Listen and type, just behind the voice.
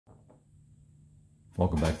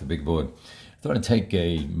Welcome back to the big board. I thought I'd take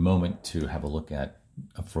a moment to have a look at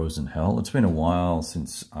A Frozen Hell. It's been a while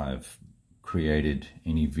since I've created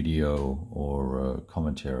any video or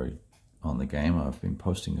commentary on the game. I've been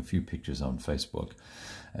posting a few pictures on Facebook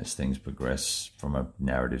as things progress from a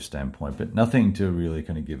narrative standpoint, but nothing to really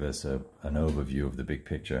kind of give us an overview of the big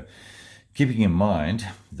picture. Keeping in mind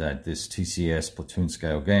that this TCS platoon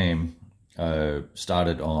scale game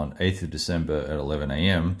started on 8th of December at 11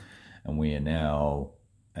 a.m. and we are now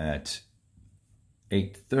at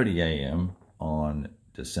 8:30 a.m. on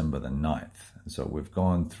December the 9th. So we've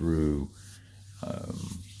gone through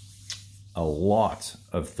a lot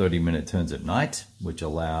of 30-minute turns at night, which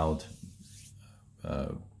allowed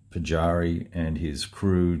Pajari and his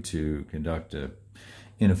crew to conduct an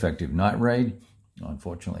ineffective night raid.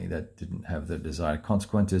 Unfortunately, that didn't have the desired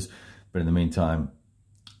consequences. But in the meantime,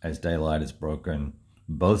 as daylight is broken,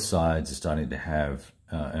 both sides are starting to have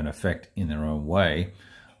an effect in their own way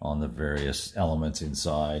on the various elements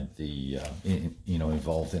inside the,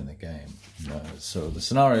 involved in the game. So the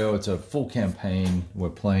scenario, it's a full campaign we're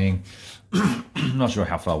playing. I'm not sure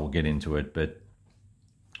how far we'll get into it, but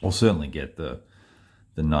we'll certainly get the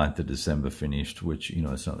 9th of December finished, which,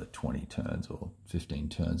 it's another 20 turns or 15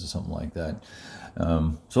 turns or something like that.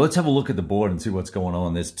 So let's have a look at the board and see what's going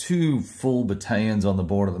on. There's 2 full battalions on the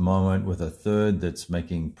board at the moment, with a third that's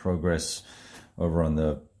making progress over on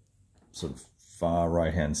the sort of far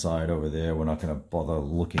right-hand side over there. We're not going to bother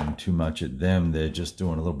looking too much at them. They're just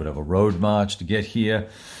doing a little bit of a road march to get here.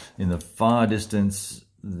 In the far distance,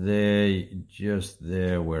 they're just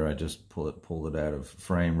there where I just pulled it out of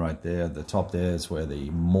frame right there. The top there is where the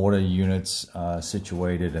mortar units are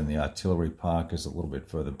situated, and the artillery park is a little bit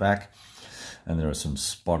further back. And there are some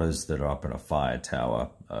spotters that are up in a fire tower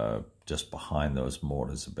just behind those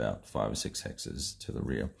mortars, about 5 or 6 hexes to the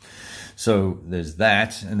rear. So there's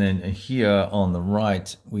that. And then here on the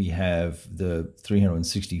right, we have the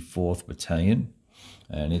 364th Battalion.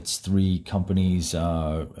 And its 3 companies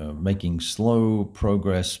are making slow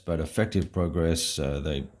progress, but effective progress.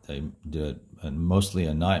 They did mostly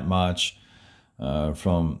a night march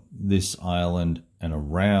from this island and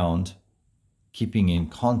around, keeping in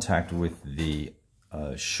contact with the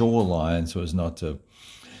shoreline so as not to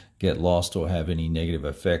get lost or have any negative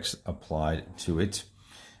effects applied to it.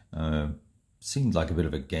 Seemed like a bit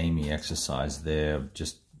of a gamey exercise there,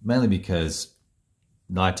 just mainly because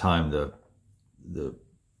nighttime, the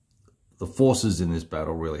forces in this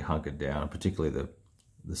battle really hunkered down, particularly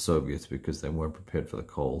the Soviets, because they weren't prepared for the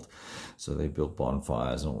cold. So they built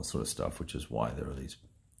bonfires and all that sort of stuff, which is why there are these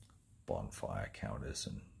bonfire counters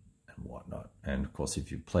and whatnot. And of course,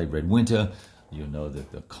 if you played Red Winter, you know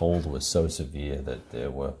that the cold was so severe that there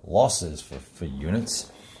were losses for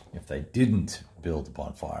units if they didn't build a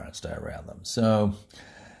bonfire and stay around them. So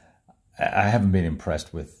I haven't been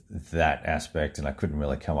impressed with that aspect, and I couldn't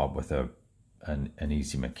really come up with an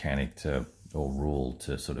easy mechanic or rule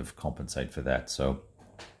to sort of compensate for that. So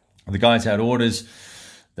the guys had orders.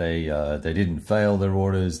 They didn't fail their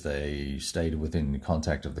orders. They stayed within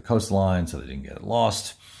contact of the coastline, so they didn't get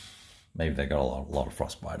lost. Maybe they got a lot of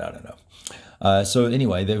frostbite. I don't know. So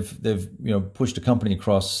anyway, they've pushed a company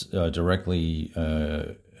across directly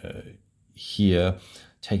here,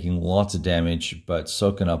 taking lots of damage, but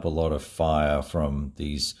soaking up a lot of fire from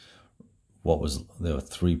these. There were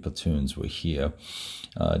 3 platoons were here,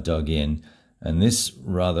 dug in, and this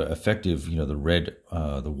rather effective.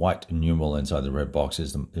 The white numeral inside the red box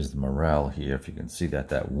is the morale here. If you can see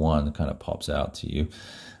that 1 kind of pops out to you.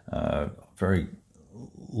 Very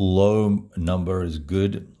low number is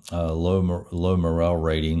good. Low morale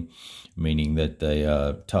rating, meaning that they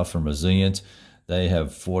are tough and resilient. They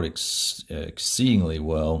have fought exceedingly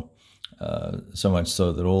well. So much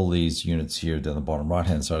so that all these units here down the bottom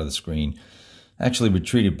right-hand side of the screen actually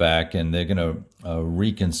retreated back, and they're going to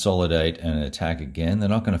reconsolidate and attack again. They're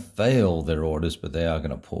not going to fail their orders, but they are going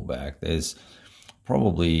to pull back. There's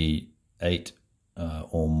probably 8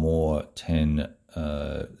 or more 10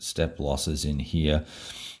 step losses in here.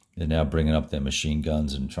 They're now bringing up their machine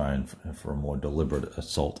guns and trying for a more deliberate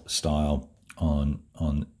assault style on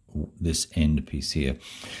this end piece here.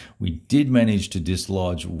 We did manage to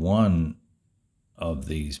dislodge 1 of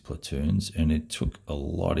these platoons, and it took a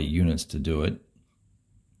lot of units to do it.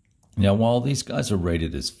 Now, while these guys are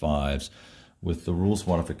rated as 5s, with the rules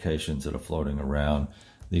modifications that are floating around,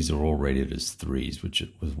 these are all rated as 3s, which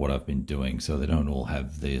was what I've been doing, so they don't all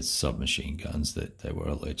have the submachine guns that they were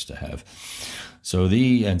alleged to have. So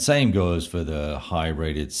and same goes for the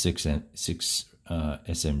high-rated 6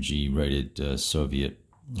 SMG rated Soviet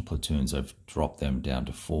platoons. I've dropped them down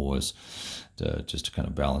to 4s just to kind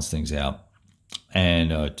of balance things out.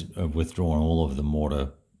 and withdrawn all of the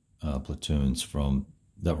mortar platoons from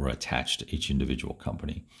that were attached to each individual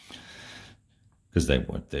company, because they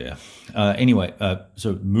weren't there. Anyway,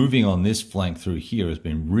 so moving on this flank through here has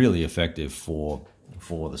been really effective for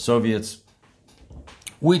the Soviets,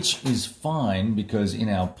 which is fine, because in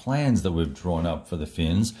our plans that we've drawn up for the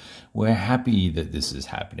Finns, we're happy that this is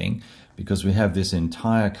happening, because we have this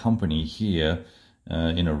entire company here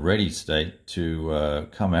in a ready state to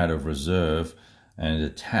come out of reserve and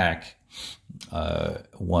attack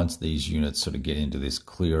once these units sort of get into this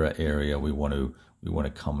clearer area. We want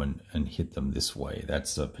to come and hit them this way.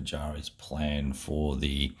 That's Pajari's plan for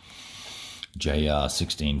the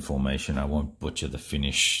JR16 formation. I won't butcher the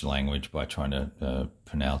Finnish language by trying to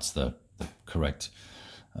pronounce the correct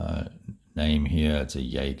name here. It's a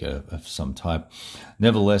Jaeger of some type.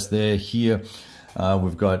 Nevertheless, they're here.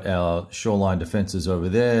 We've got our shoreline defenses over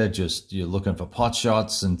there. Just you're looking for pot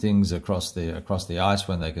shots and things across the ice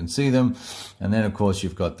when they can see them. And then, of course,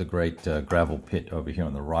 you've got the great gravel pit over here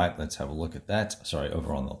on the right. Let's have a look at that. Sorry,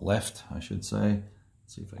 over on the left, I should say.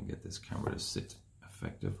 Let's see if I can get this camera to sit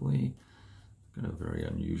effectively. Got a very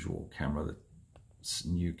unusual camera,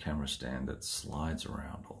 new camera stand that slides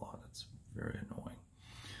around a lot. It's very annoying.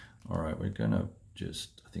 All right, we're gonna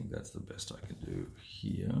just, I think that's the best I can do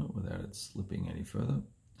here without it slipping any further.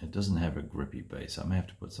 It doesn't have a grippy base. I may have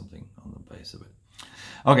to put something on the base of it.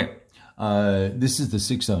 Okay, this is the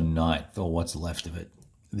 609th, or what's left of it.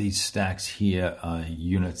 These stacks here are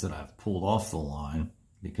units that I've pulled off the line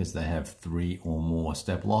because they have 3 or more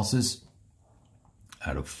step losses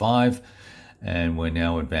out of 5. And we're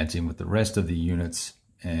now advancing with the rest of the units,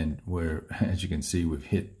 and we're, as you can see, we've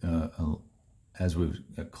hit, as we've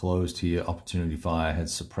closed here, opportunity fire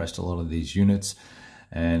has suppressed a lot of these units,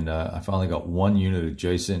 and I finally got one unit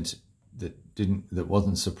adjacent that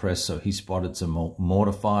wasn't suppressed, so he spotted some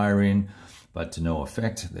mortar fire in, but to no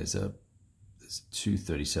effect. There's 2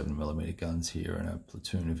 37mm guns here and a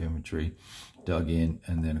platoon of infantry dug in,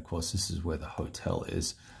 and then of course this is where the hotel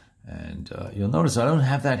is. And you'll notice I don't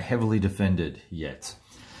have that heavily defended yet.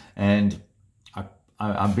 And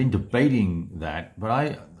I've been debating that, but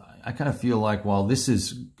I kind of feel like while this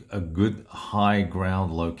is a good high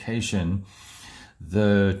ground location,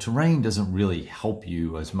 the terrain doesn't really help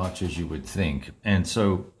you as much as you would think. And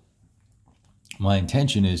so my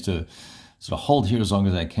intention is to sort of hold here as long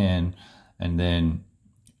as I can, and then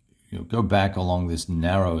go back along this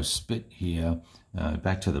narrow spit here,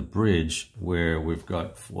 back to the bridge where we've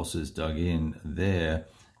got forces dug in there,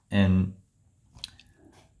 and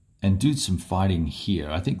do some fighting here.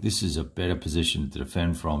 I think this is a better position to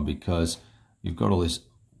defend from, because you've got all this,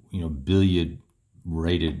 billiard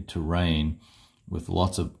rated terrain with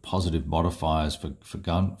lots of positive modifiers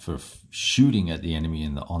for shooting at the enemy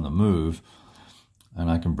on the move. And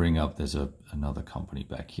I can bring up, there's another company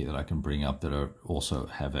back here that I can bring up that also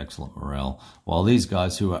have excellent morale. While these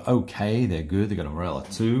guys who are okay, they're good, they've got a morale of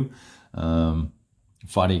 2,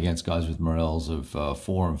 fighting against guys with morales of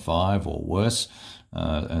 4 and 5 or worse,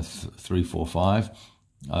 3, 4, 5.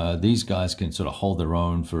 These guys can sort of hold their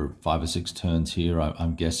own for 5 or 6 turns here,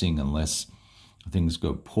 I'm guessing, unless things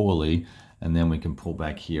go poorly, and then we can pull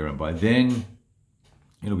back here. And by then,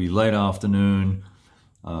 it'll be late afternoon,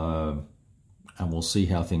 and we'll see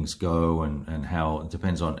how things go, and how it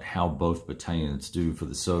depends on how both battalions do for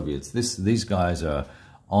the Soviets. These guys are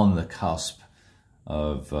on the cusp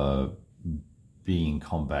of being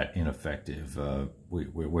combat ineffective.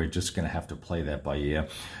 We're just going to have to play that by ear.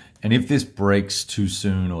 And if this breaks too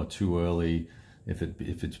soon or too early, if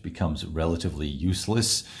it becomes relatively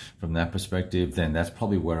useless from that perspective, then that's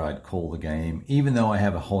probably where I'd call the game. Even though I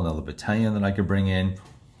have a whole other battalion that I could bring in,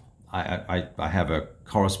 I have a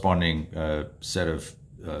corresponding set of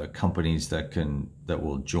companies that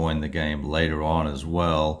will join the game later on as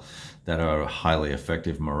well, that are highly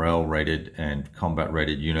effective morale rated and combat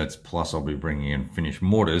rated units. Plus I'll be bringing in Finnish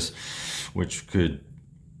mortars, which could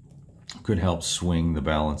help swing the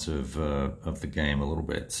balance of the game a little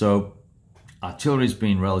bit. So artillery's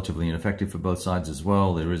been relatively ineffective for both sides as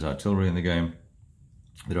well. There is artillery in the game.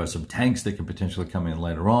 There are some tanks that can potentially come in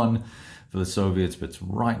later on for the Soviets, but it's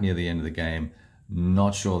right near the end of the game.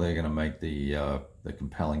 Not sure they're going to make the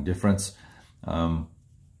compelling difference.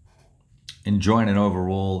 Enjoying it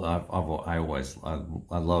overall.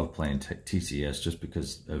 I love playing TCS just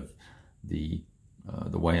because of the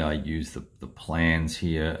way I use the plans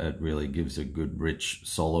here. It really gives a good, rich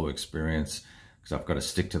solo experience, because I've got to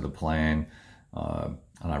stick to the plan.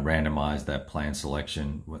 And I randomize that plan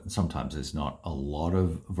selection. Sometimes there's not a lot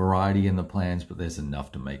of variety in the plans, but there's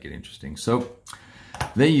enough to make it interesting. So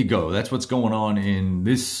there you go. That's what's going on in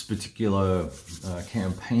this particular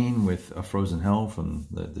campaign with a Frozen Hell from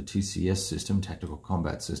the TCS system, Tactical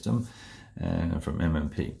Combat System, and from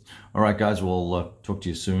MMP. All right, guys, we'll talk to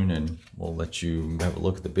you soon, and we'll let you have a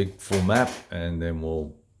look at the big full map, and then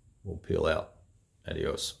we'll peel out.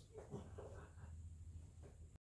 Adios.